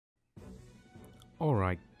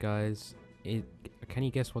Alright guys, can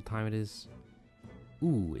you guess what time it is?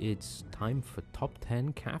 Ooh, it's time for top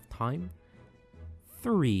 10 calf time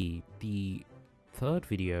 3, the third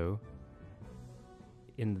video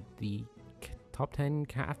in the top 10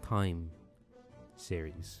 calf time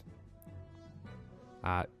series.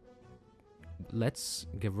 Let's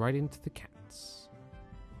get right into the cats.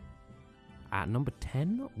 At number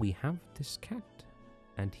 10 we have this cat,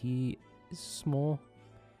 and he is small.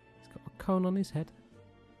 He's got a cone on his head.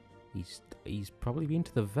 He's probably been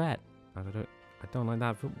to the vet. I don't like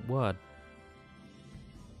that word.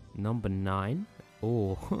 Number 9.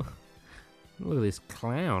 Oh, look at this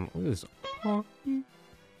clown. Look at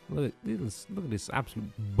this. Look at this absolute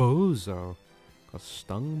bozo. Got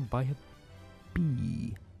stung by a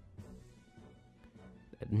bee.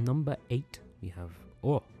 At number 8 we have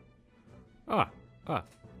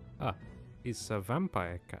it's a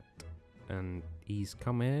vampire cat, and he's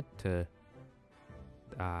come here to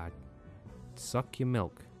suck your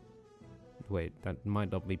milk. Wait, that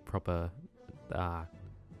might not be proper.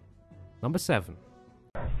 Number 7.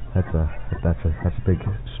 That's a big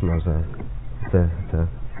schnauzer.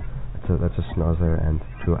 That's a schnauzer, and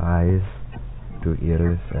 2 eyes, 2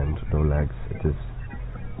 ears, and no legs. It is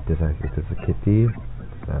a kitty.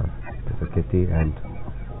 It's a kitty, and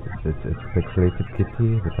it's a pixelated kitty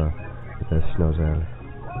with a schnauzer.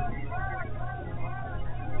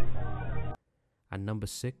 And number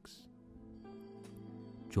 6.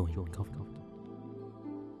 Join, cough.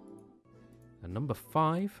 And number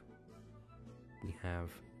 5, we have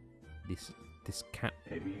this cat.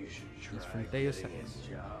 Maybe you should try. He's from Deus Ex.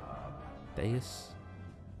 Deus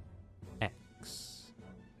Ex.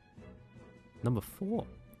 Number 4,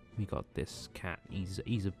 we got this cat. He's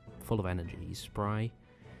full of energy. He's spry.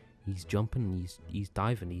 He's jumping. He's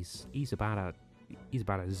diving. He's about a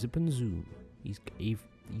zip and zoom. He's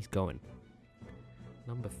going.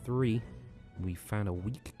 Number 3, we found a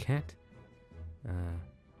weak cat,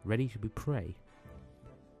 ready to be prey.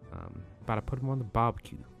 About to put him on the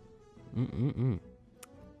barbecue.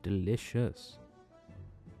 Delicious.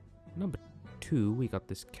 Number 2, we got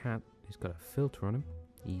this cat. He's got a filter on him.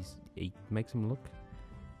 He makes him look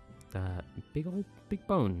big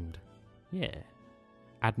boned. Yeah.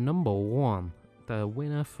 At number 1, the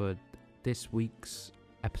winner for this week's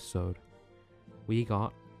episode, we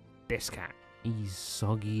got this cat. He's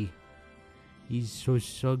soggy. He's so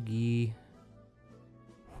soggy.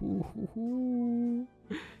 He's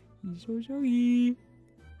so soggy.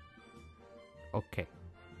 Okay,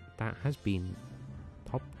 that has been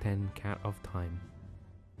top 10 cat of time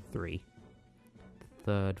 3, the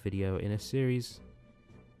third video in a series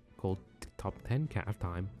called top 10 cat of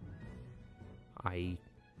time. I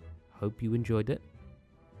hope you enjoyed it.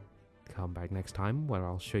 Come back next time where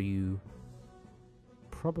I'll show you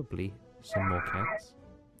probably some more cats.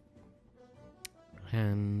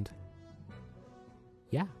 And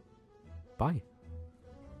yeah, bye.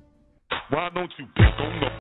 Why don't you pick on the